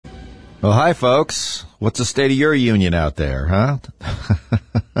Well, hi, folks. What's the state of your union out there, huh?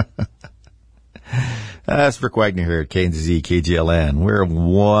 That's Rick Wagner here at KNZZ KGLN. We're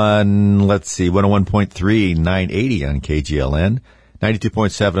 101.3, 980 on KGLN,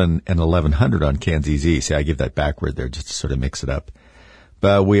 92.7 and 1100 on KNZZ. See, I give that backward there just to sort of mix it up.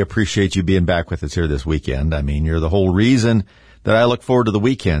 But we appreciate you being back with us here this weekend. I mean, you're the whole reason that I look forward to the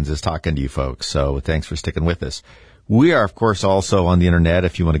weekends is talking to you folks. So thanks for sticking with us. We are, of course, also on the internet.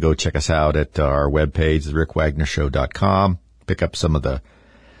 If you want to go check us out at our webpage, therickWagnerShow.com, pick up some of the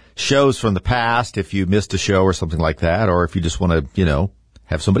shows from the past if you missed a show or something like that, or if you just want to,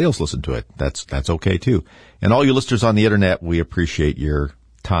 have somebody else listen to it. That's okay too. And all you listeners on the internet, we appreciate your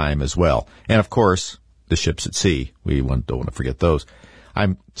time as well. And of course, the ships at sea. We don't want to forget those.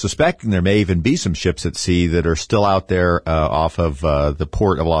 I'm suspecting there may even be some ships at sea that are still out there off of the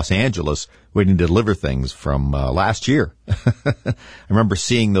port of Los Angeles waiting to deliver things from last year. I remember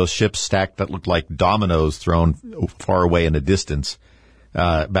seeing those ships stacked that looked like dominoes thrown far away in the distance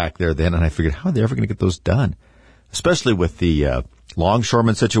back there then, and I figured, how are they ever going to get those done? Especially with the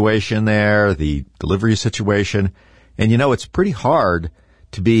longshoreman situation there, the delivery situation. And, it's pretty hard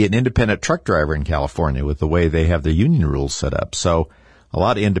to be an independent truck driver in California with the way they have their union rules set up. So a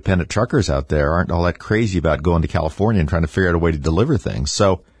lot of independent truckers out there aren't all that crazy about going to California and trying to figure out a way to deliver things.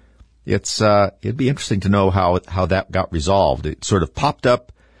 So it'd be interesting to know how that got resolved. It sort of popped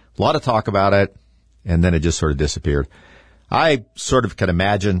up, a lot of talk about it, and then it just sort of disappeared. I sort of can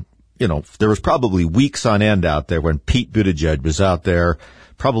imagine, there was probably weeks on end out there when Pete Buttigieg was out there,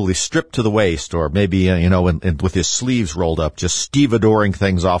 probably stripped to the waist, or maybe, and with his sleeves rolled up, just stevedoring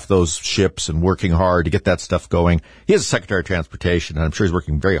things off those ships and working hard to get that stuff going. He is a Secretary of Transportation, and I'm sure he's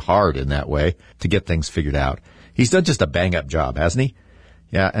working very hard in that way to get things figured out. He's done just a bang-up job, hasn't he?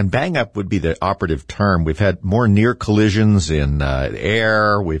 Yeah, and bang-up would be the operative term. We've had more near collisions in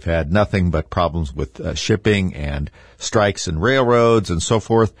air. We've had nothing but problems with shipping and strikes in railroads and so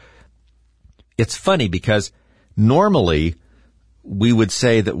forth. It's funny because normally we would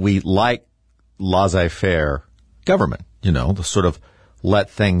say that we like laissez-faire government, the sort of let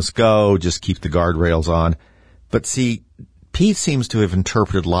things go, just keep the guardrails on. But see, Pete seems to have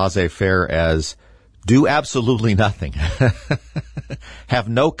interpreted laissez-faire as do absolutely nothing, have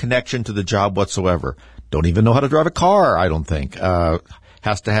no connection to the job whatsoever, don't even know how to drive a car, I don't think,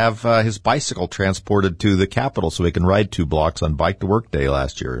 has to have his bicycle transported to the Capitol so he can ride 2 blocks on Bike to Work Day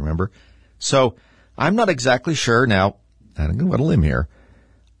last year, remember? So I'm not exactly sure. Now, I'm going to go on a limb here.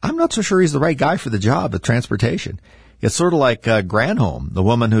 I'm not so sure he's the right guy for the job of transportation. It's sort of like Granholm, the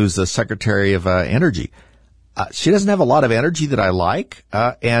woman who's the Secretary of Energy. She doesn't have a lot of energy that I like,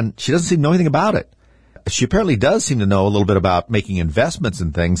 and she doesn't seem to know anything about it. She apparently does seem to know a little bit about making investments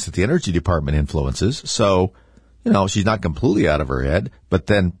in things that the Energy Department influences. So, she's not completely out of her head. But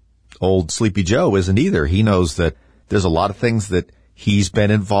then old Sleepy Joe isn't either. He knows that there's a lot of things that he's been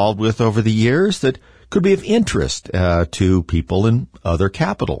involved with over the years that could be of interest to people in other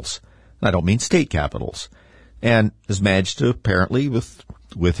capitals. I don't mean state capitals. And has managed to apparently,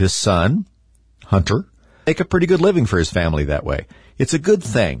 with his son, Hunter, make a pretty good living for his family that way. It's a good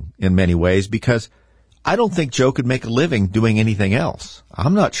thing in many ways because I don't think Joe could make a living doing anything else.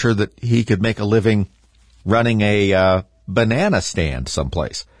 I'm not sure that he could make a living running a banana stand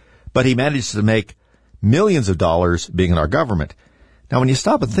someplace. But he managed to make millions of dollars being in our government. Now, when you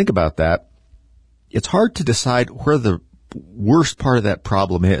stop and think about that, it's hard to decide where the worst part of that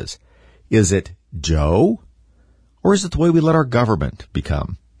problem is. Is it Joe? Or is it the way we let our government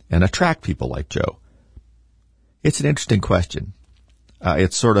become and attract people like Joe? It's an interesting question.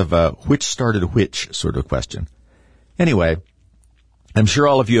 It's sort of a which started which sort of question. Anyway, I'm sure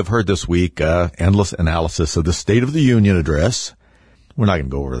all of you have heard this week endless analysis of the State of the Union address. We're not going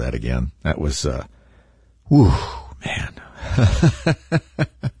to go over that again. That was, man.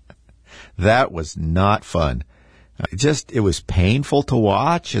 That was not fun. It was painful to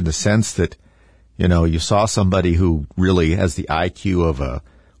watch in the sense that, you saw somebody who really has the IQ of a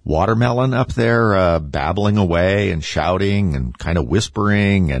watermelon up there, babbling away and shouting and kind of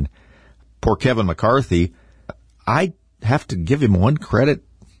whispering. And poor Kevin McCarthy, I have to give him one credit,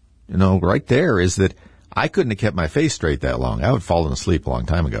 right there, is that I couldn't have kept my face straight that long. I would have fallen asleep a long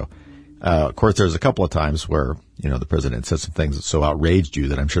time ago. Of course, there's a couple of times where, the president said some things that so outraged you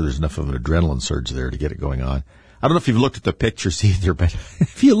that I'm sure there's enough of an adrenaline surge there to get it going on. I don't know if you've looked at the pictures either, but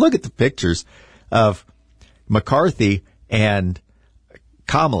if you look at the pictures of McCarthy and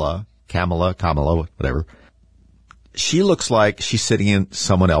Kamala, whatever, she looks like she's sitting in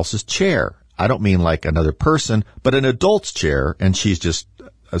someone else's chair. I don't mean like another person, but an adult's chair, and she's just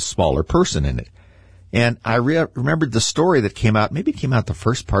a smaller person in it. And I remembered the story that came out, maybe it came out the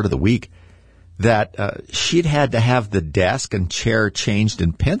first part of the week, that she'd had to have the desk and chair changed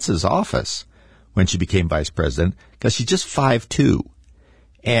in Pence's office when she became vice president because she's just 5'2".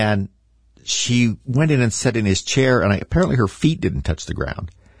 And she went in and sat in his chair, and apparently her feet didn't touch the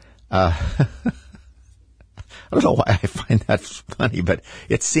ground. I don't know why I find that funny, but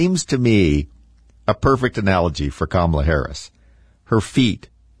it seems to me a perfect analogy for Kamala Harris. Her feet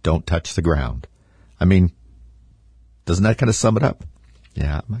don't touch the ground. I mean, doesn't that kind of sum it up?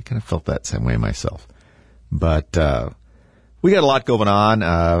 Yeah, I kind of felt that same way myself. But we got a lot going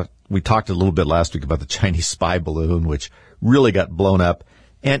on. We talked a little bit last week about the Chinese spy balloon, which really got blown up.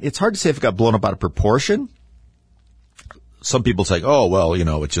 And it's hard to say if it got blown up out of proportion. Some people say, oh, well,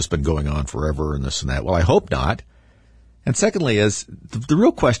 it's just been going on forever and this and that. Well, I hope not. And secondly is, the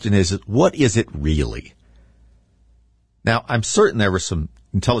real question is, what is it really? Now, I'm certain there were some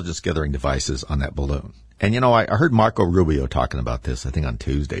intelligence gathering devices on that balloon. And, I heard Marco Rubio talking about this, I think on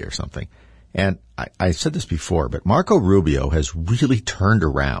Tuesday or something. And I said this before, but Marco Rubio has really turned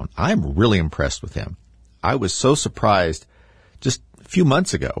around. I'm really impressed with him. I was so surprised just a few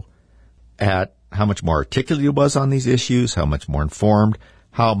months ago at how much more articulate he was on these issues, how much more informed,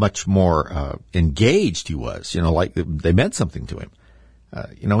 how much more engaged he was, like they meant something to him.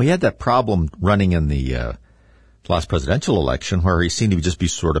 He had that problem running in the last presidential election where he seemed to just be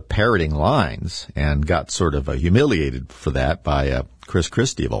sort of parroting lines and got sort of humiliated for that by Chris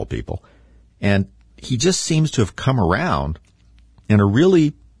Christie, of all people. And he just seems to have come around in a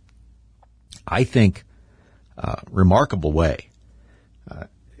really, I think, remarkable way.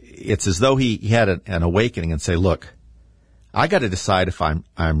 It's as though he had an awakening and say, look, I got to decide if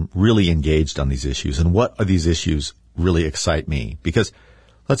I'm really engaged on these issues and what of these issues really excite me. Because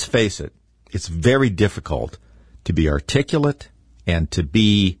let's face it, it's very difficult to be articulate and to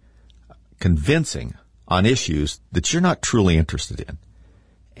be convincing on issues that you're not truly interested in.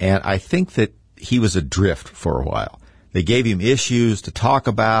 And I think that he was adrift for a while. They gave him issues to talk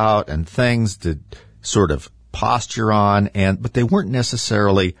about and things to sort of posture on, but they weren't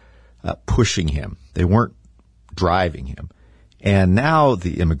necessarily pushing him. They weren't driving him. And now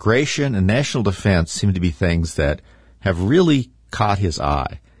the immigration and national defense seem to be things that have really caught his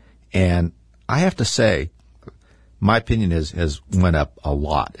eye. And I have to say, my opinion has went up a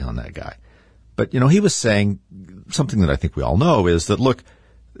lot on that guy. But, he was saying something that I think we all know is that, look,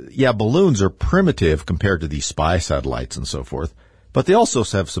 yeah, balloons are primitive compared to these spy satellites and so forth, but they also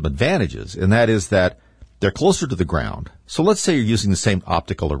have some advantages, and that is that they're closer to the ground. So let's say you're using the same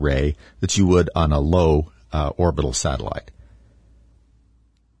optical array that you would on a low orbital satellite.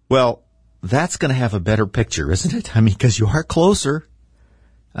 Well, that's going to have a better picture, isn't it? I mean, because you are closer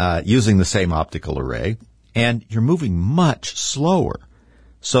using the same optical array, and you're moving much slower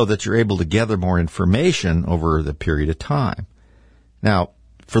so that you're able to gather more information over the period of time. Now,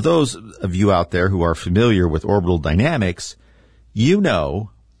 for those of you out there who are familiar with orbital dynamics, you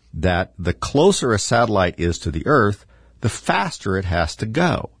know that the closer a satellite is to the Earth, the faster it has to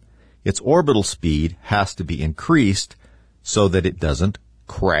go. Its orbital speed has to be increased so that it doesn't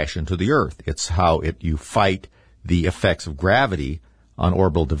crash into the Earth. It's how you fight the effects of gravity on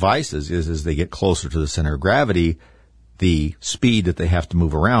orbital devices is as they get closer to the center of gravity, the speed that they have to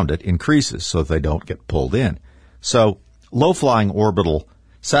move around it increases so they don't get pulled in. So low-flying orbital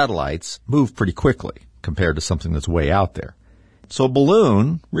satellites move pretty quickly compared to something that's way out there. So a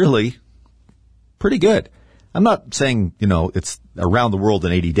balloon, really, pretty good. I'm not saying, it's around the world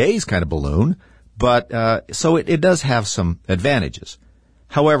in 80 days kind of balloon, but so it does have some advantages.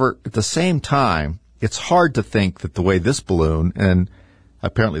 However, at the same time, it's hard to think that the way this balloon, and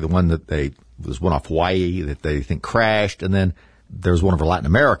apparently the one that was one off Hawaii that they think crashed, and then there's one over Latin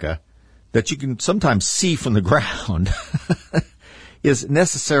America that you can sometimes see from the ground is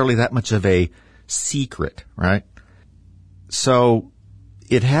necessarily that much of a secret, right? So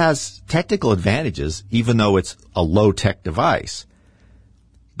it has technical advantages, even though it's a low-tech device.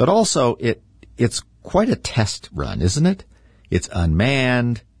 But also, it's quite a test run, isn't it? It's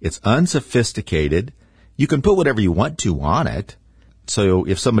unmanned. It's unsophisticated. You can put whatever you want to on it. So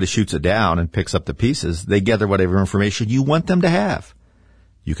if somebody shoots it down and picks up the pieces, they gather whatever information you want them to have.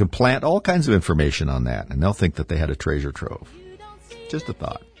 You can plant all kinds of information on that, and they'll think that they had a treasure trove. Just a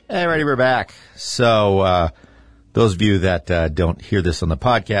thought. All righty, we're back. So those of you that don't hear this on the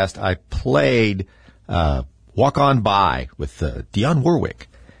podcast, I played Walk On By with Dionne Warwick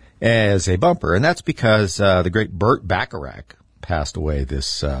as a bumper, and that's because the great Burt Bacharach passed away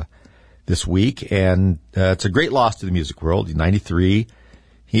this week, and it's a great loss to the music world. He's 93.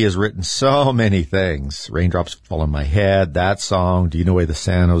 He has written so many things. Raindrops Fall on My Head, that song, Do You Know Way to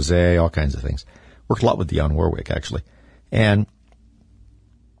San Jose, all kinds of things. Worked a lot with Dionne Warwick, actually. And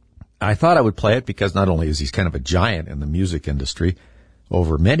I thought I would play it because not only is he kind of a giant in the music industry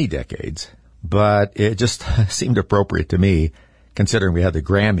over many decades, but it just seemed appropriate to me, considering we had the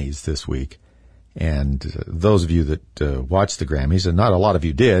Grammys this week. And those of you that watched the Grammys, and not a lot of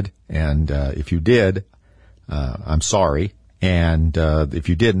you did, and if you did, I'm sorry. And if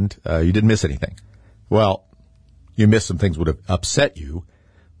you didn't miss anything. Well, you missed some things that would have upset you,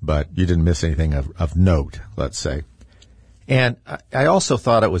 but you didn't miss anything of note, let's say. And I also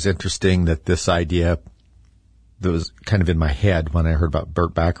thought it was interesting that this idea that was kind of in my head when I heard about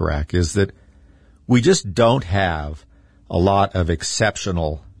Burt Bacharach is that we just don't have a lot of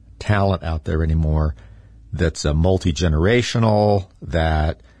exceptional talent out there anymore that's a multi-generational,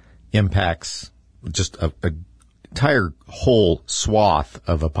 that impacts just a entire whole swath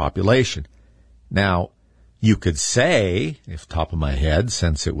of a population. Now, you could say, if top of my head,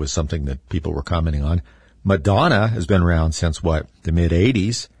 since it was something that people were commenting on, Madonna has been around since, the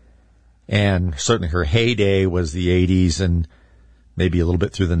mid-'80s, and certainly her heyday was the '80s and maybe a little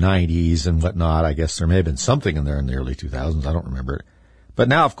bit through the '90s and whatnot. I guess there may have been something in there in the early 2000s. I don't remember it. But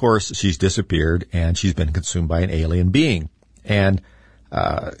now, of course, she's disappeared and she's been consumed by an alien being. And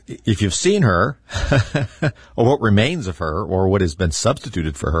if you've seen her, or what remains of her, or what has been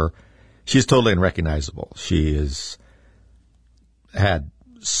substituted for her, she's totally unrecognizable. She has had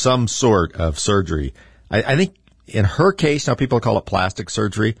some sort of surgery. I think in her case, now people call it plastic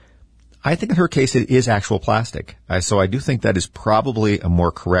surgery. I think in her case it is actual plastic. So I do think that is probably a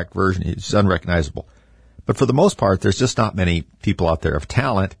more correct version. It's unrecognizable. But for the most part, there's just not many people out there of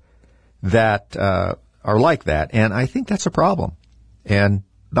talent that are like that. And I think that's a problem. And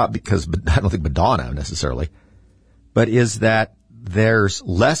not because, I don't think Madonna necessarily, but is that there's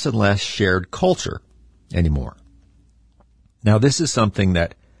less and less shared culture anymore. Now, this is something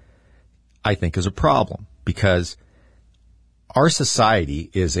that I think is a problem because our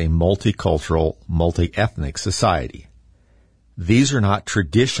society is a multicultural, multi-ethnic society. These are not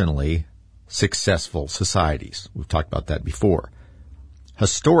traditionally successful societies. We've talked about that before.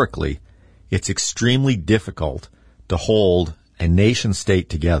 Historically, it's extremely difficult to hold a nation state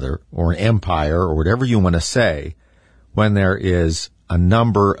together or an empire or whatever you want to say when there is a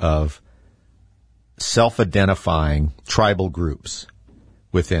number of self-identifying tribal groups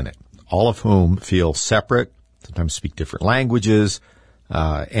within it, all of whom feel separate, sometimes speak different languages,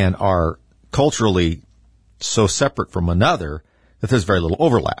 and are culturally so separate from another that there's very little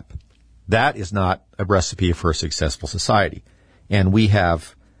overlap. That is not a recipe for a successful society. And we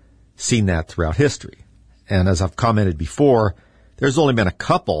have seen that throughout history. And as I've commented before, there's only been a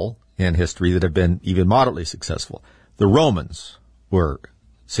couple in history that have been even moderately successful. The Romans were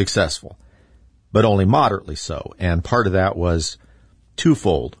successful, but only moderately so. And part of that was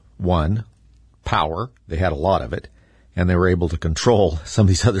twofold. One, power. They had a lot of it, and they were able to control some of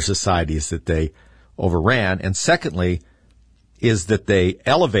these other societies that they overran. And secondly, is that they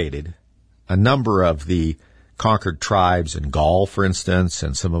elevated a number of the conquered tribes in Gaul, for instance,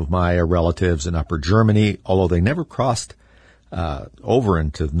 and some of my relatives in Upper Germany, although they never crossed over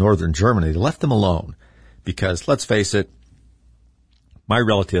into northern Germany. They left them alone because, let's face it, my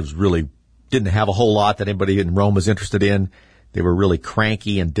relatives really didn't have a whole lot that anybody in Rome was interested in. They were really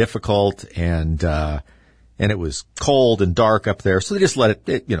cranky and difficult, and it was cold and dark up there, so they just let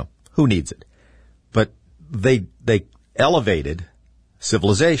it, who needs it? But they elevated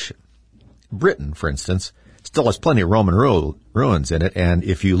civilization. Britain, for instance, still has plenty of Roman ruins in it, and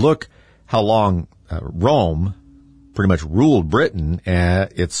if you look how long Rome pretty much ruled Britain,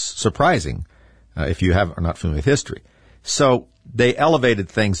 it's surprising if you are not familiar with history. So they elevated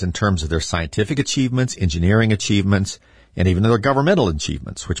things in terms of their scientific achievements, engineering achievements, and even their governmental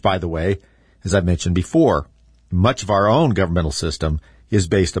achievements, which, by the way, as I've mentioned before, much of our own governmental system is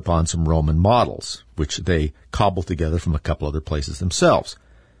based upon some Roman models, which they cobbled together from a couple other places themselves.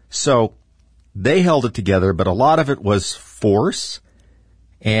 So they held it together, but a lot of it was force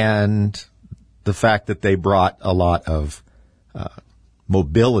and the fact that they brought a lot of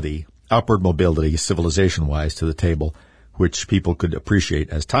mobility, upward mobility, civilization-wise, to the table, which people could appreciate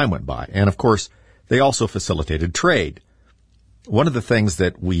as time went by. And, of course, they also facilitated trade. One of the things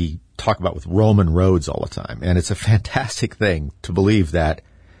that we talk about with Roman roads all the time, and it's a fantastic thing to believe that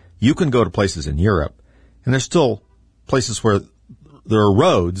you can go to places in Europe, and there's still places where there are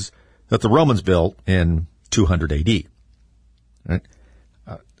roads that the Romans built in 200 AD. Right?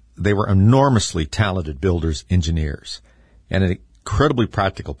 They were enormously talented builders, engineers, and incredibly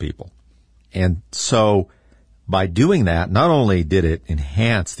practical people. And so by doing that, not only did it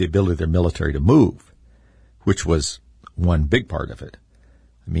enhance the ability of their military to move, which was one big part of it.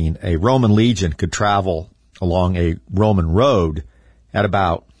 mean, a Roman legion could travel along a Roman road at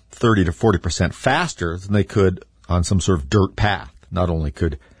about 30 to 40% faster than they could on some sort of dirt path. Not only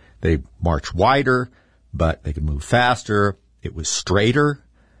could they march wider, but they could move faster. It was straighter.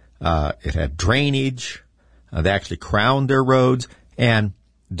 It had drainage. They actually crowned their roads. And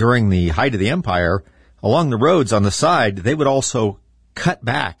during the height of the empire, along the roads on the side, they would also cut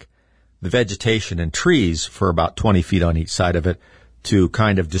back the vegetation and trees for about 20 feet on each side of it to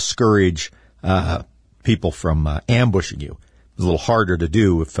kind of discourage people from ambushing you. It was a little harder to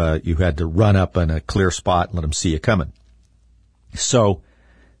do if you had to run up in a clear spot and let them see you coming. So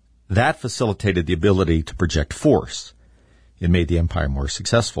that facilitated the ability to project force. It made the empire more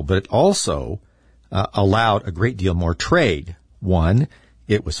successful, but it also allowed a great deal more trade. One,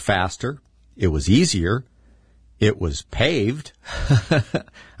 it was faster, it was easier, it was paved.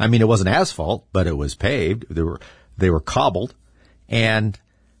 I mean, it wasn't asphalt, but it was paved. They were cobbled, and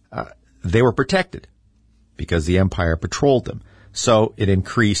they were protected because the empire patrolled them. So it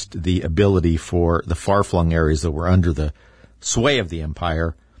increased the ability for the far-flung areas that were under the sway of the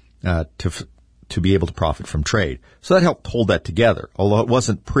empire to be able to profit from trade. So that helped hold that together, although it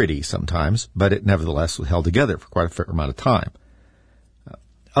wasn't pretty sometimes, but it nevertheless was held together for quite a fair amount of time.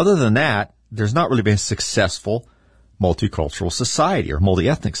 Other than that, there's not really been a successful multicultural society or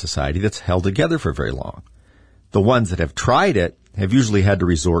multi-ethnic society that's held together for very long. The ones that have tried it have usually had to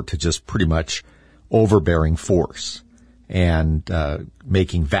resort to just pretty much overbearing force and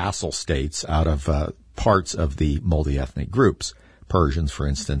making vassal states out of parts of the multi-ethnic groups. Persians, for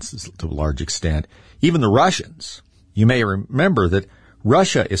instance, to a large extent. Even the Russians. You may remember that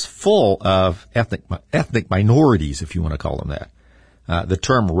Russia is full of ethnic minorities, if you want to call them that. The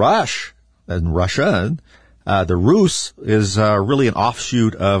term Rush, in Russian, the Rus, is really an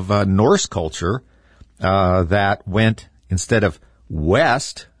offshoot of Norse culture that went, instead of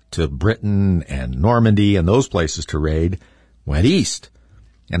west to Britain and Normandy and those places to raid, went east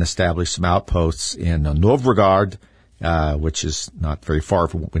and established some outposts in Novgorod, which is not very far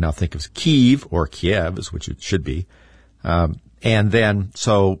from what we now think of as Kiev, or Kiev, is which it should be. And then,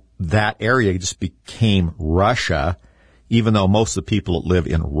 so that area just became Russia, even though most of the people that live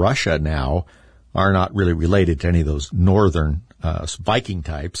in Russia now are not really related to any of those northern Viking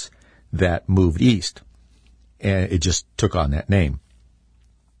types that moved east. And it just took on that name.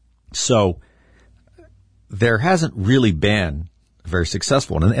 So there hasn't really been a very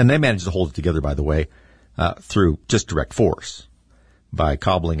successful one. And they managed to hold it together, by the way, through just direct force. By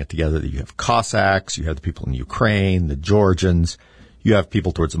cobbling it together, you have Cossacks, you have the people in Ukraine, the Georgians, you have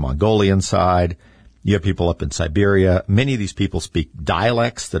people towards the Mongolian side, you have people up in Siberia. Many of these people speak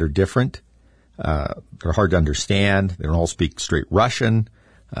dialects that are different. They're hard to understand. They don't all speak straight Russian,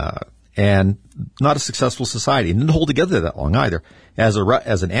 and not a successful society. And didn't hold together that long either. As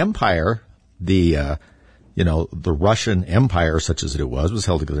an empire, the Russian Empire, such as it was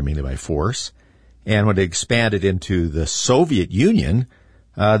held together mainly by force. And when it expanded into the Soviet Union,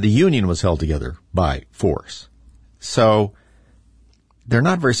 the Union was held together by force. So they're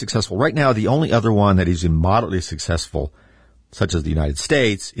not very successful. Right now, the only other one that is moderately successful, such as the United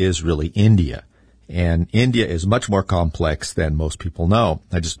States, is really India. And India is much more complex than most people know.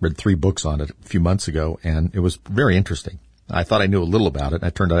 I just read 3 books on it a few months ago, and it was very interesting. I thought I knew a little about it, and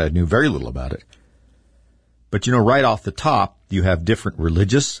it turned out I knew very little about it. But, right off the top, you have different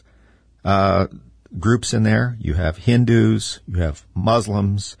religious groups in there. You have Hindus, you have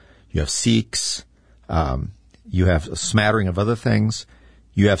Muslims, you have Sikhs, you have a smattering of other things.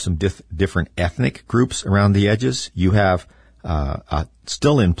 You have some different ethnic groups around the edges. You have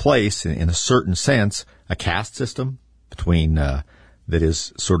still in place, in a certain sense, a caste system between that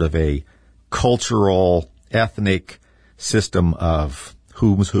is sort of a cultural, ethnic system of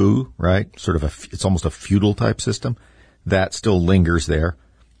who's who, right? It's almost a feudal type system that still lingers there.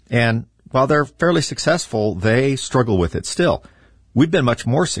 And while they're fairly successful, they struggle with it still. We've been much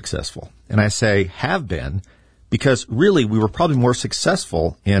more successful. And I say have been because really we were probably more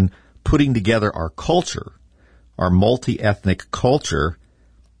successful in putting together our culture, our multi-ethnic culture,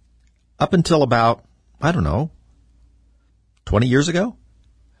 up until about, 20 years ago.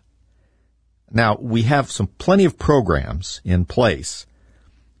 Now, we have plenty of programs in place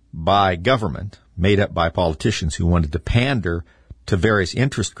by government, made up by politicians who wanted to pander to various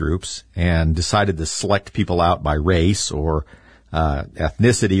interest groups and decided to select people out by race or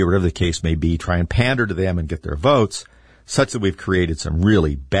ethnicity or whatever the case may be, try and pander to them and get their votes, such that we've created some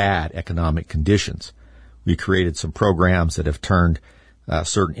really bad economic conditions. We created some programs that have turned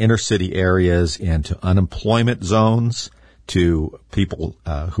certain inner city areas into unemployment zones to people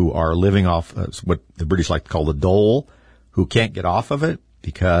who are living off what the British like to call the dole, who can't get off of it.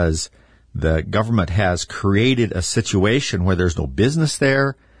 because the government has created a situation where there's no business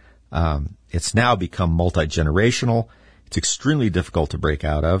there. It's now become multi-generational. It's extremely difficult to break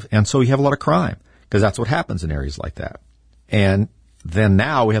out of. And so you have a lot of crime, because that's what happens in areas like that. And then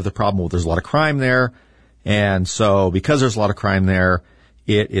now we have the problem with there's a lot of crime there. And so because there's a lot of crime there,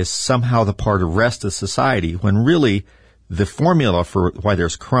 it is somehow the part of the rest of society, when really the formula for why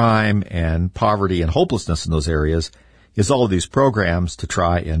there's crime and poverty and hopelessness in those areas is all of these programs to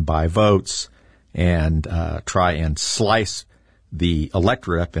try and buy votes and try and slice the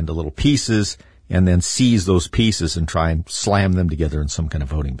electorate up into little pieces and then seize those pieces and try and slam them together in some kind of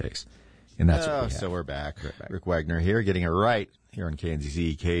voting base. And that's what we have. So we're back. Rick Wagner here, getting it right here on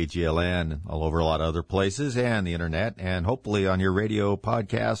KNZZ, KGLN, all over a lot of other places and the internet, and hopefully on your radio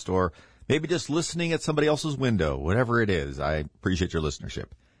podcast, or maybe just listening at somebody else's window, whatever it is. I appreciate your listenership.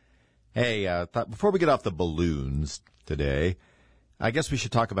 Hey, before we get off the balloons today, I guess we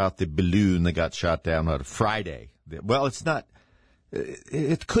should talk about the balloon that got shot down on Friday. Well, it's not.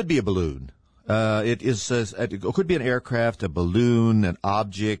 It could be a balloon. It could be an aircraft, a balloon, an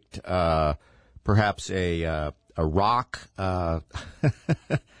object, perhaps a rock.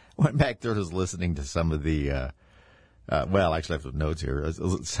 Went back there and was listening to some of the, well, actually I have some notes here,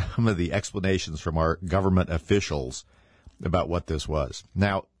 some of the explanations from our government officials about what this was.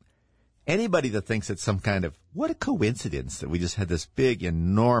 Now, anybody that thinks it's some kind of, what a coincidence that we just had this big,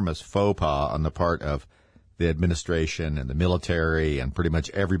 enormous faux pas on the part of the administration and the military and pretty much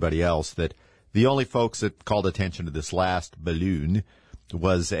everybody else, that the only folks that called attention to this last balloon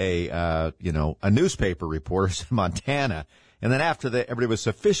was a newspaper reporter in Montana. And then after that, everybody was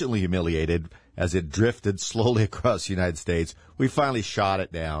sufficiently humiliated as it drifted slowly across the United States. We finally shot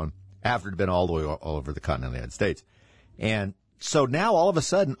it down after it had been all the way all over the continent of the United States. And so now all of a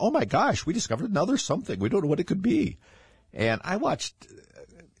sudden, oh my gosh, we discovered another something. We don't know what it could be. And I watched,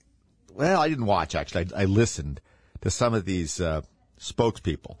 well, I didn't watch actually. I listened to some of these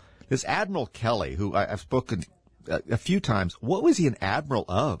spokespeople. This Admiral Kelly, who I've spoken a few times, what was he an admiral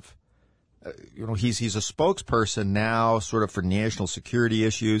of? He's a spokesperson now, sort of for national security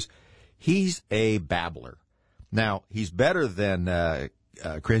issues. He's a babbler. Now, he's better than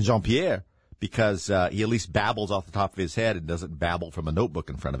Jean-Pierre because he at least babbles off the top of his head and doesn't babble from a notebook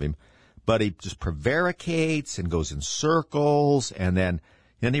in front of him. But he just prevaricates and goes in circles, and then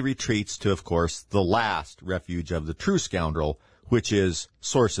he retreats to, of course, the last refuge of the true scoundrel, which is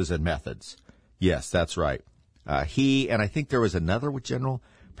sources and methods. Yes, that's right. He, and I think there was another general,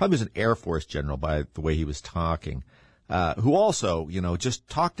 probably was an Air Force general by the way he was talking, who also, just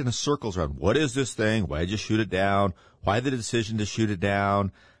talked in circles around, what is this thing? Why did you shoot it down? Why the decision to shoot it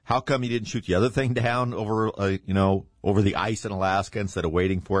down? How come you didn't shoot the other thing down over, over the ice in Alaska instead of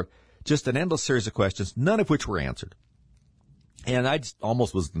waiting for it? Just an endless series of questions, none of which were answered. And I just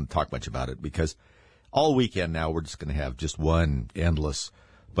almost wasn't going to talk much about it because all weekend now we're just going to have just one endless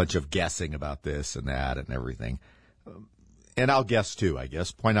bunch of guessing about this and that and everything. And I'll guess too, I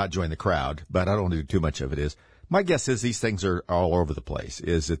guess. Why not join the crowd? But I don't want to do too much of it. My guess is these things are all over the place,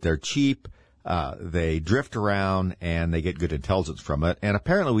 is that they're cheap, they drift around, and they get good intelligence from it. And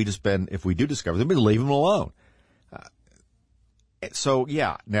apparently if we do discover them, we leave them alone. So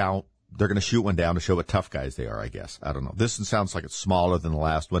yeah, now they're going to shoot one down to show what tough guys they are, I guess. I don't know. This one sounds like it's smaller than the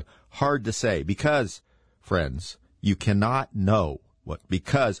last one. Hard to say because, friends, you cannot know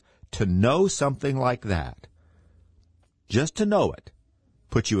because to know something like that, just to know it,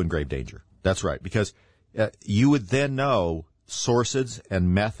 puts you in grave danger. That's right, because you would then know sources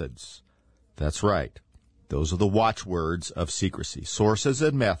and methods. That's right. Those are the watchwords of secrecy, sources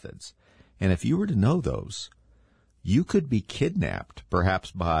and methods. And if you were to know those, you could be kidnapped,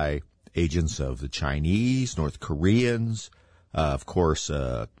 perhaps by agents of the Chinese, North Koreans, of course,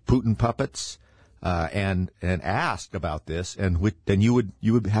 Putin puppets, and asked about this, and then you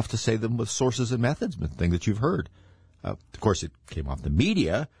would have to say them with sources and methods, the thing that you've heard. Of course, it came off the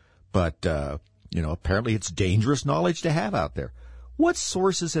media, but apparently it's dangerous knowledge to have out there. What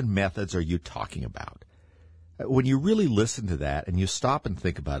sources and methods are you talking about? When you really listen to that and you stop and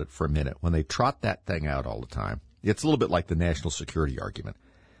think about it for a minute, when they trot that thing out all the time, it's a little bit like the national security argument.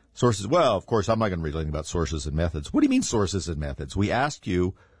 Sources, well, of course, I'm not going to read anything about sources and methods. What do you mean sources and methods? We asked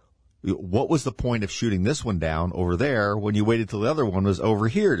you, what was the point of shooting this one down over there when you waited till the other one was over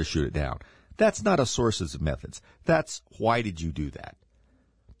here to shoot it down? That's not a sources and methods. That's why did you do that?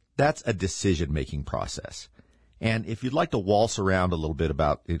 That's a decision-making process. And if you'd like to waltz around a little bit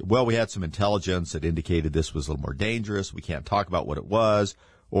about it, well, we had some intelligence that indicated this was a little more dangerous. We can't talk about what it was.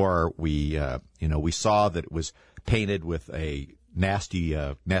 Or we saw that it was painted with a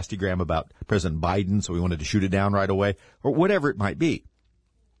nastygram about President Biden, so we wanted to shoot it down right away, or whatever it might be.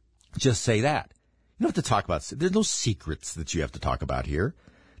 Just say that. You don't have to talk about, there's no secrets that you have to talk about here.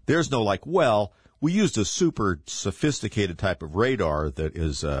 There's no like, well, we used a super sophisticated type of radar that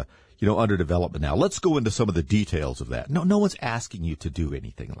is, under development now. Let's go into some of the details of that. No one's asking you to do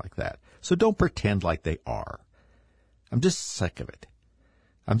anything like that. So don't pretend like they are. I'm just sick of it.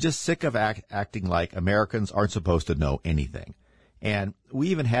 I'm just sick of acting like Americans aren't supposed to know anything. And we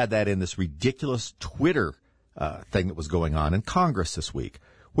even had that in this ridiculous Twitter thing that was going on in Congress this week,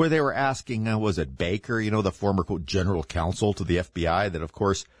 where they were asking, was it Baker, the former, quote, general counsel to the FBI, that, of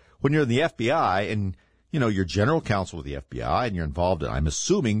course, when you're in the FBI and, you're general counsel with the FBI and you're involved in, I'm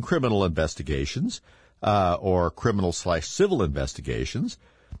assuming, criminal investigations or criminal/civil investigations,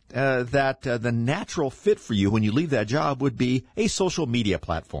 that the natural fit for you when you leave that job would be a social media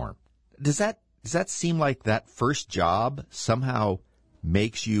platform. Does that seem like that first job somehow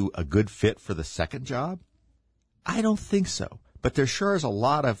makes you a good fit for the second job? I don't think so. But there sure is a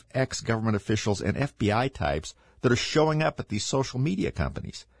lot of ex-government officials and FBI types that are showing up at these social media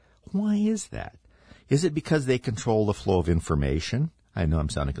companies. Why is that? Is it because they control the flow of information? I know I'm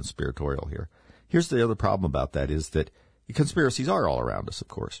sounding conspiratorial here. Here's the other problem about that is that conspiracies are all around us, of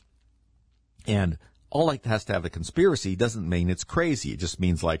course. And all like has to have a conspiracy doesn't mean it's crazy. It just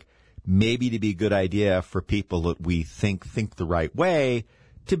means like maybe to be a good idea for people that we think the right way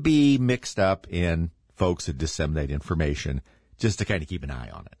to be mixed up in folks that disseminate information just to kind of keep an eye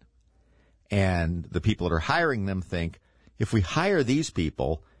on it. And the people that are hiring them think, if we hire these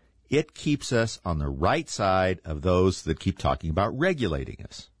people, it keeps us on the right side of those that keep talking about regulating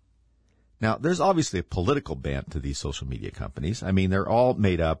us. Now, there's obviously a political bent to these social media companies. I mean, they're all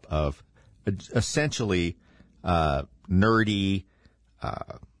made up of essentially nerdy,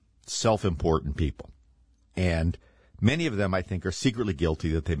 self-important people. And many of them, I think, are secretly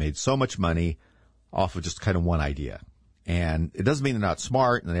guilty that they made so much money off of just kind of one idea. And it doesn't mean they're not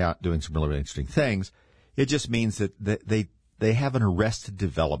smart and they're not doing some really interesting things. It just means that they have an arrested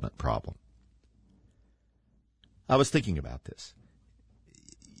development problem. I was thinking about this.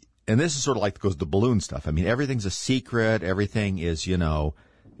 And this is sort of like goes the balloon stuff. I mean, everything's a secret. Everything is,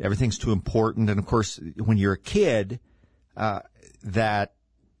 everything's too important. And of course, when you're a kid, that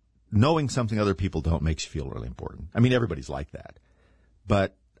knowing something other people don't makes you feel really important. I mean, everybody's like that.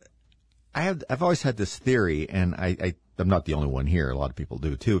 But I've always had this theory, and I'm not the only one here. A lot of people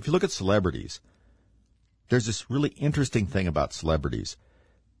do too. If you look at celebrities, there's this really interesting thing about celebrities,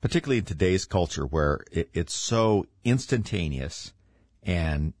 particularly in today's culture where it's so instantaneous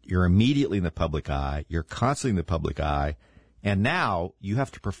and you're immediately in the public eye. You're constantly in the public eye. And now you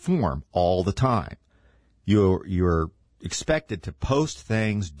have to perform all the time. You're expected to post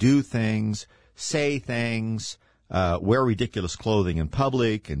things, do things, say things, wear ridiculous clothing in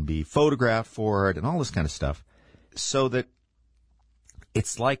public and be photographed for it and all this kind of stuff, so that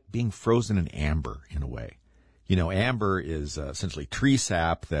it's like being frozen in amber in a way. Amber is essentially tree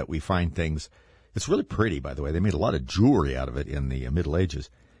sap that we find things. It's really pretty, by the way. They made a lot of jewelry out of it in the Middle Ages.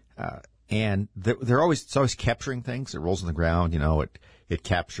 And it's always capturing things. It rolls on the ground, it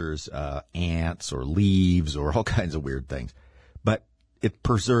captures ants or leaves or all kinds of weird things. But it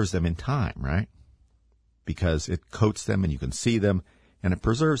preserves them in time, right? Because it coats them and you can see them and it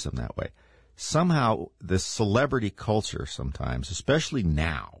preserves them that way. Somehow this celebrity culture sometimes, especially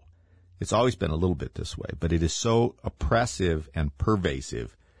now, it's always been a little bit this way, but it is so oppressive and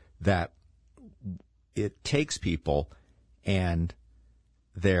pervasive that it takes people and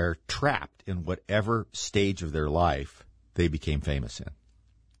they're trapped in whatever stage of their life they became famous in.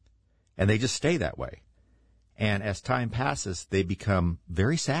 And they just stay that way. And as time passes, they become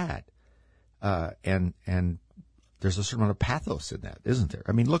very sad. And there's a certain amount of pathos in that, isn't there?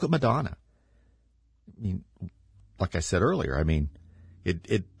 I mean, look at Madonna. I mean, like I said earlier, I mean,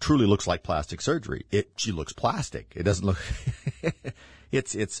 it truly looks like plastic surgery. She looks plastic. It doesn't look,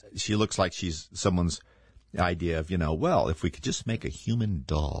 she looks like she's someone's idea of, well, if we could just make a human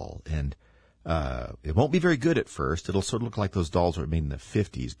doll and, it won't be very good at first. It'll sort of look like those dolls were made in the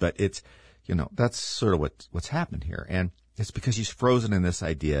 50s, but it's, that's sort of what's happened here. And it's because she's frozen in this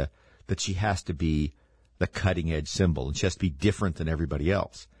idea that she has to be the cutting edge symbol and she has to be different than everybody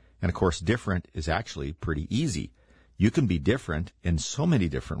else. And of course, different is actually pretty easy. You can be different in so many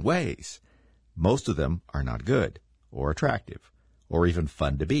different ways. Most of them are not good or attractive or even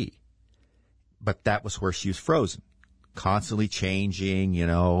fun to be. But that was where she was frozen, constantly changing,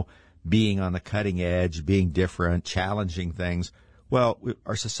 being on the cutting edge, being different, challenging things. Well,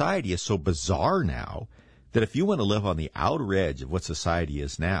 our society is so bizarre now that if you want to live on the outer edge of what society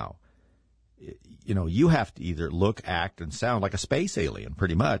is now, you have to either look, act, and sound like a space alien,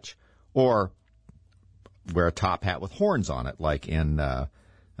 pretty much, or wear a top hat with horns on it, like in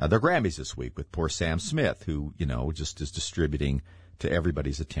their Grammys this week with poor Sam Smith, who, just is distributing to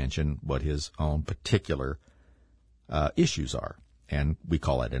everybody's attention what his own particular issues are. And we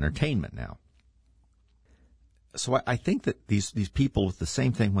call it entertainment now. So I think that these people with the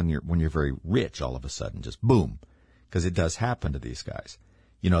same thing when you're very rich, all of a sudden, just boom, because it does happen to these guys.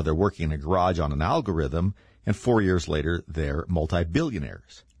 They're working in a garage on an algorithm, and 4 years later, they're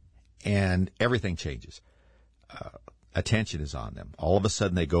multi-billionaires. And everything changes. Attention is on them. All of a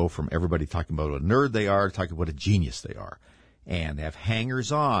sudden, they go from everybody talking about what a nerd they are to talking about what a genius they are. And they have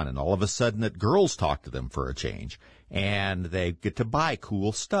hangers on, and all of a sudden that girls talk to them for a change. And they get to buy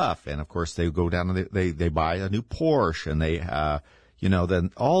cool stuff. And of course, they go down and they buy a new Porsche, and they,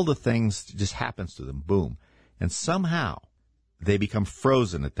 then all the things just happens to them. Boom. And somehow they become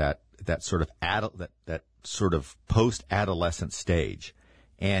frozen at that sort of post-adolescent stage.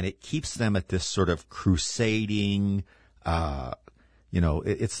 And it keeps them at this sort of crusading,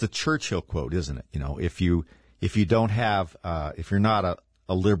 it's the Churchill quote, isn't it? If you don't have, if you're not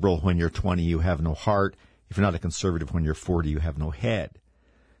a liberal when you're 20, you have no heart. If you're not a conservative when you're 40, you have no head.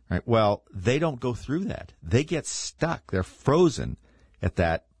 Right? Well, they don't go through that. They get stuck. They're frozen at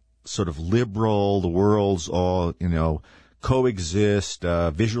that sort of liberal, the world's all, coexist,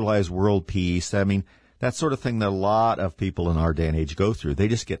 visualize world peace. I mean, that sort of thing that a lot of people in our day and age go through. They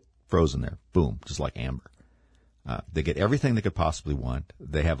just get frozen there. Boom. Just like Amber. They get everything they could possibly want.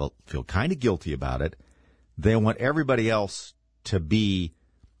 They feel kind of guilty about it. They want everybody else to be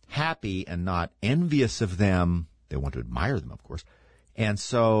happy and not envious of them. They want to admire them, of course. And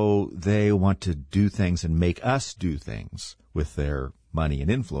so they want to do things and make us do things with their money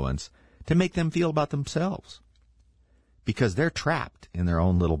and influence to make them feel about themselves. Because they're trapped in their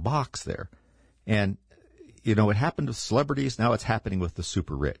own little box there. And, it happened with celebrities. Now it's happening with the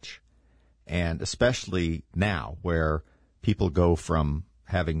super rich. And especially now where people go from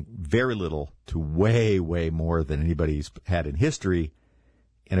having very little to way, way more than anybody's had in history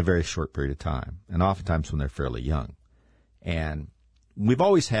in a very short period of time. And oftentimes when they're fairly young. And we've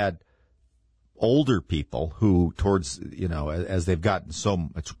always had older people who towards, as they've gotten so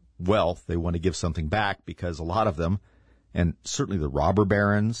much wealth, they want to give something back because a lot of them, and certainly the robber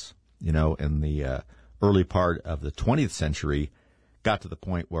barons, in the early part of the 20th century, got to the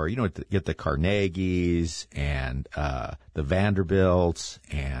point where, get the Carnegies and the Vanderbilts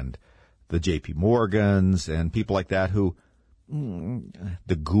and the J.P. Morgans and people like that who,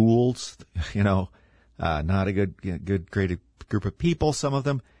 the Goulds, not a great group of people, some of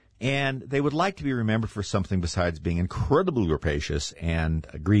them, and they would like to be remembered for something besides being incredibly rapacious and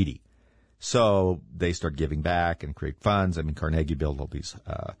greedy. So they start giving back and create funds. I mean, Carnegie built all these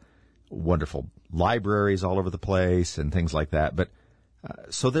wonderful libraries all over the place and things like that. But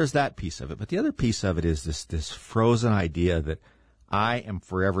so there's that piece of it. But the other piece of it is this frozen idea that I am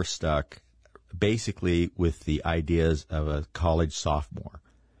forever stuck basically with the ideas of a college sophomore,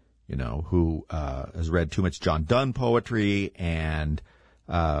 who has read too much John Donne poetry and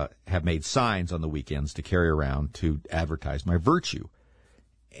have made signs on the weekends to carry around to advertise my virtue.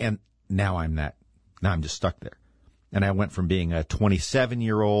 And now I'm just stuck there. And I went from being a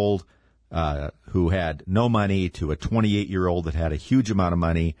 27-year-old who had no money to a 28-year-old that had a huge amount of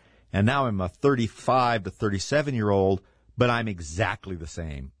money. And now I'm a 35 to 37-year-old, but I'm exactly the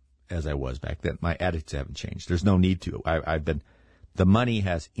same as I was back then. My attitudes haven't changed. There's no need to. The money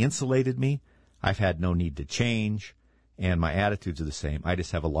has insulated me. I've had no need to change, and my attitudes are the same. I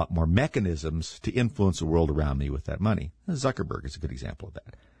just have a lot more mechanisms to influence the world around me with that money. Zuckerberg is a good example of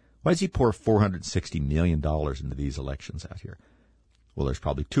that. Why does he pour $460 million into these elections out here? Well, there's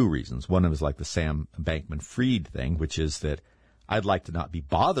probably two reasons. One of them is like the Sam Bankman-Fried thing, which is that I'd like to not be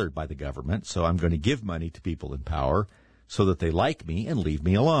bothered by the government, so I'm going to give money to people in power so that they like me and leave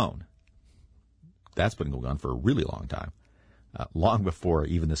me alone. That's been going on for a really long time, long before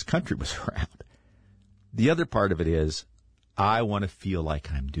even this country was around. The other part of it is I want to feel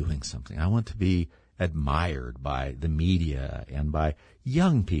like I'm doing something. I want to be admired by the media and by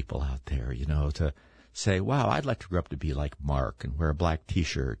young people out there, to say, wow, I'd like to grow up to be like Mark and wear a black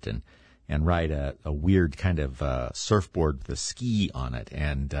T-shirt and ride a weird kind of surfboard with a ski on it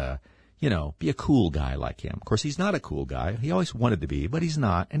and, be a cool guy like him. Of course, he's not a cool guy. He always wanted to be, but he's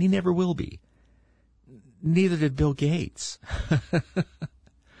not, and he never will be. Neither did Bill Gates.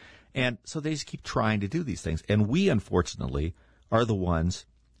 And so they just keep trying to do these things. And we, unfortunately, are the ones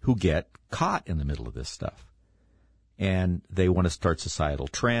who get caught in the middle of this stuff. And they want to start societal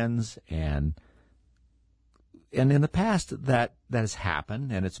trends. And in the past, that has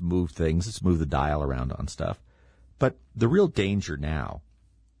happened, and it's moved things. It's moved the dial around on stuff. But the real danger now,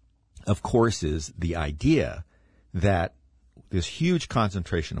 of course, is the idea that this huge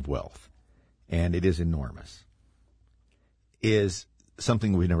concentration of wealth, and it is enormous, is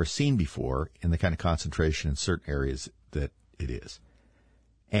something we've never seen before in the kind of concentration in certain areas that it is.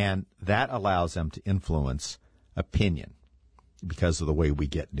 And that allows them to influence opinion because of the way we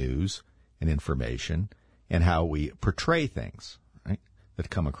get news and information and how we portray things, right, that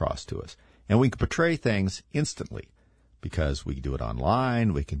come across to us. And we can portray things instantly because we can do it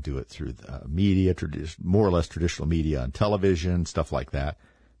online. We can do it through the media, more or less traditional media on television, stuff like that.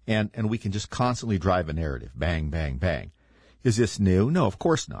 And we can just constantly drive a narrative. Bang, bang, bang. Is this new? No, of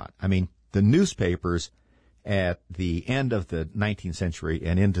course not. I mean, the newspapers at the end of the 19th century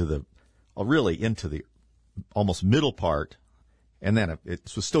and into the almost middle part, and then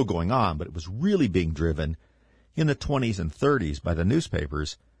it was still going on, but it was really being driven in the 20s and 30s by the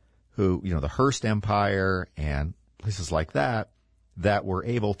newspapers who, the Hearst Empire and places like that were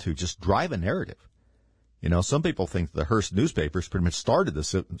able to just drive a narrative. Some people think the Hearst newspapers pretty much started the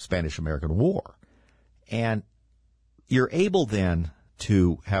Spanish-American War. And you're able then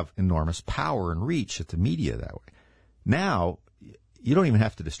to have enormous power and reach at the media that way. Now, you don't even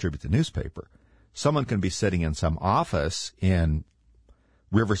have to distribute the newspaper. Someone can be sitting in some office in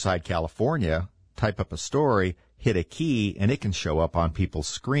Riverside, California, type up a story, hit a key, and it can show up on people's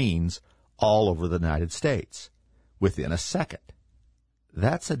screens all over the United States within a second.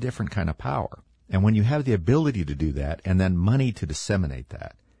 That's a different kind of power. And when you have the ability to do that, and then money to disseminate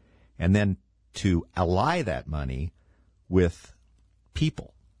that, and then to ally that money with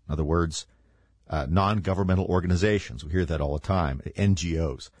people, in other words, non-governmental organizations. We hear that all the time,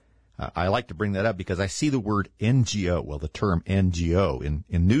 NGOs. I like to bring that up because I see the word NGO, the term NGO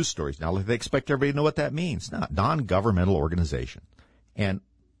in news stories. Now, they expect everybody to know what that means. No, non-governmental organization. And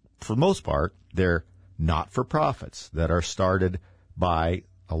for the most part, they're not-for-profits that are started by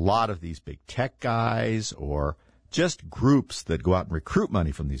a lot of these big tech guys or just groups that go out and recruit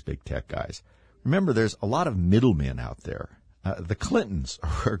money from these big tech guys. Remember, there's a lot of middlemen out there. The Clintons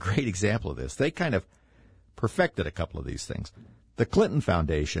are a great example of this. They kind of perfected a couple of these things. The Clinton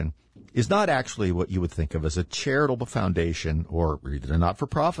Foundation is not actually what you would think of as a charitable foundation or even a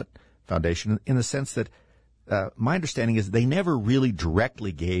not-for-profit foundation in the sense that my understanding is they never really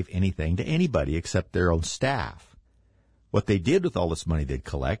directly gave anything to anybody except their own staff. What they did with all this money they'd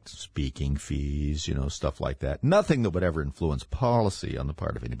collect, speaking fees, stuff like that, nothing that would ever influence policy on the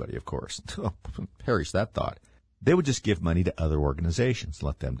part of anybody, of course. Perish that thought. They would just give money to other organizations and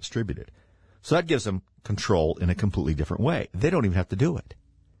let them distribute it. So that gives them control in a completely different way. They don't even have to do it.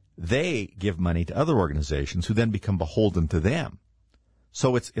 They give money to other organizations who then become beholden to them.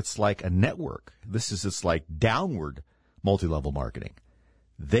 So it's like a network. It's like downward multi-level marketing.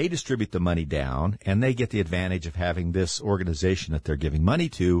 They distribute the money down, and they get the advantage of having this organization that they're giving money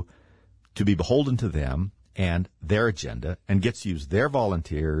to be beholden to them and their agenda, and gets to use their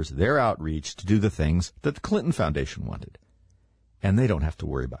volunteers, their outreach to do the things that the Clinton Foundation wanted. And they don't have to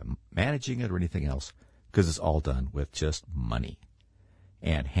worry about managing it or anything else because it's all done with just money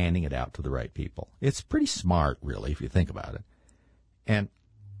and handing it out to the right people. It's pretty smart, really, if you think about it. And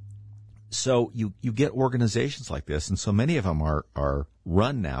so you get organizations like this, and so many of them are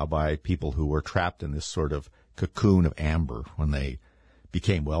run now by people who were trapped in this sort of cocoon of amber when they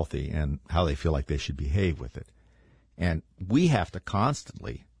became wealthy and how they feel like they should behave with it. And we have to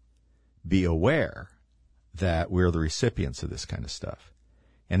constantly be aware that we're the recipients of this kind of stuff.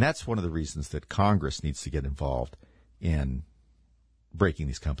 And that's one of the reasons that Congress needs to get involved in breaking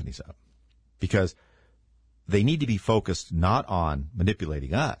these companies up. Because they need to be focused not on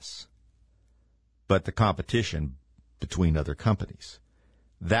manipulating us, but the competition between other companies.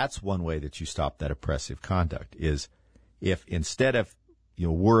 That's one way that you stop that oppressive conduct, is if instead of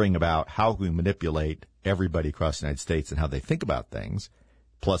worrying about how we manipulate everybody across the United States and how they think about things,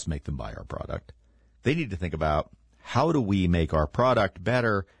 plus make them buy our product, they need to think about how do we make our product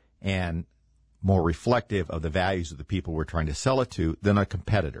better and more reflective of the values of the people we're trying to sell it to than a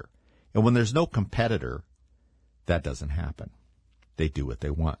competitor. And when there's no competitor, that doesn't happen. They do what they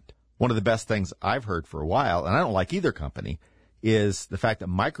want. One of the best things I've heard for a while, and I don't like either company, is the fact that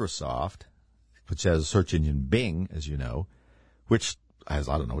Microsoft, which has a search engine Bing, as you know, which has,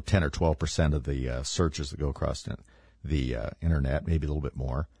 10 or 12% of the searches that go across the internet, maybe a little bit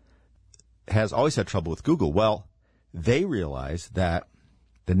more, has always had trouble with Google. Well, they realize that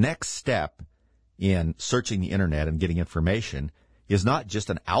the next step in searching the internet and getting information is not just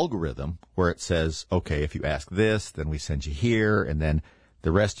an algorithm where it says, okay, if you ask this, then we send you here, and then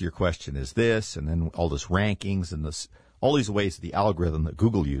the rest of your question is this, and then all this rankings and all these ways the algorithm that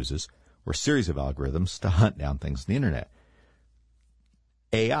Google uses, or a series of algorithms to hunt down things on the internet.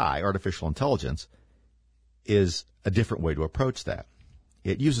 AI, artificial intelligence, is a different way to approach that.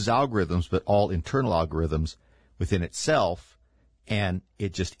 It uses algorithms, but all internal algorithms within itself, and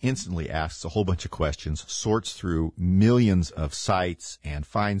it just instantly asks a whole bunch of questions, sorts through millions of sites and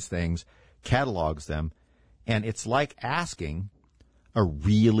finds things, catalogs them, and it's like asking a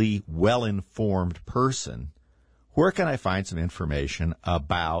really well-informed person, where can I find some information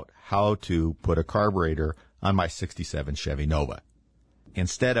about how to put a carburetor on my 67 Chevy Nova?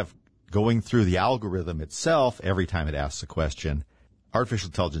 Instead of going through the algorithm itself every time it asks a question, artificial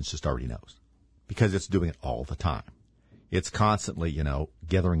intelligence just already knows because it's doing it all the time. It's constantly,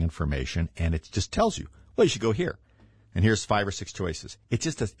 gathering information, and it just tells you, well, you should go here. And here's 5 or 6 choices.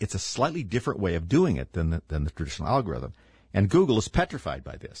 It's a slightly different way of doing it than the traditional algorithm. And Google is petrified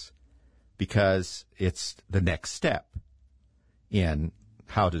by this because it's the next step in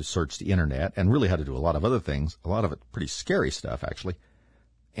how to search the internet and really how to do a lot of other things, a lot of it pretty scary stuff, actually.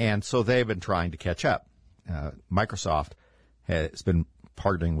 And so they've been trying to catch up. Microsoft has been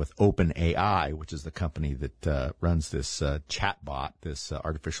partnering with OpenAI, which is the company that runs this chatbot, this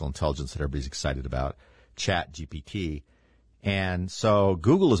artificial intelligence that everybody's excited about, ChatGPT. And so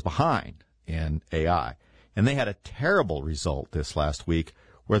Google is behind in AI. And they had a terrible result this last week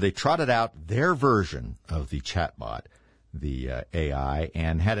where they trotted out their version of the chatbot, the AI,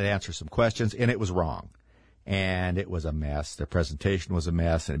 and had it answer some questions, and it was wrong. And it was a mess. Their presentation was a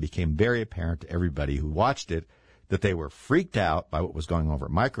mess, and it became very apparent to everybody who watched it that they were freaked out by what was going on over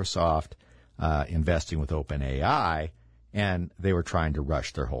at Microsoft, investing with OpenAI, and they were trying to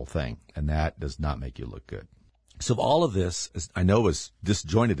rush their whole thing. And that does not make you look good. So all of this, I know as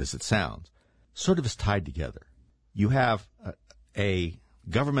disjointed as it sounds, sort of is tied together. You have a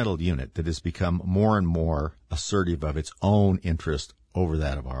governmental unit that has become more and more assertive of its own interest over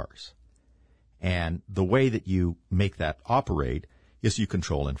that of ours. And the way that you make that operate is you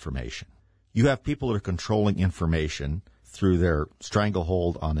control information. You have people that are controlling information through their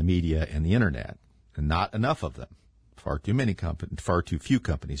stranglehold on the media and the internet, and not enough of them. Far too few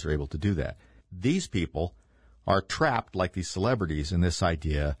companies are able to do that. These people are trapped like these celebrities in this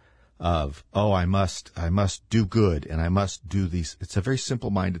idea of, I must do good and I must do these. It's a very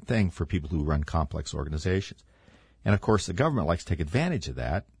simple-minded thing for people who run complex organizations. And of course, the government likes to take advantage of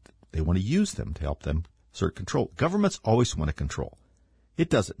that. They want to use them to help them assert control. Governments always want to control. It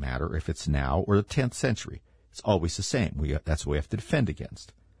doesn't matter if it's now or the 10th century. It's always the same. That's what we have to defend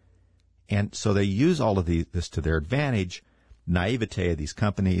against. And so they use all of this to their advantage, naivete of these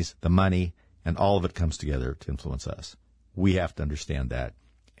companies, the money, and all of it comes together to influence us. We have to understand that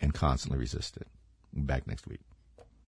and constantly resist it. Back next week.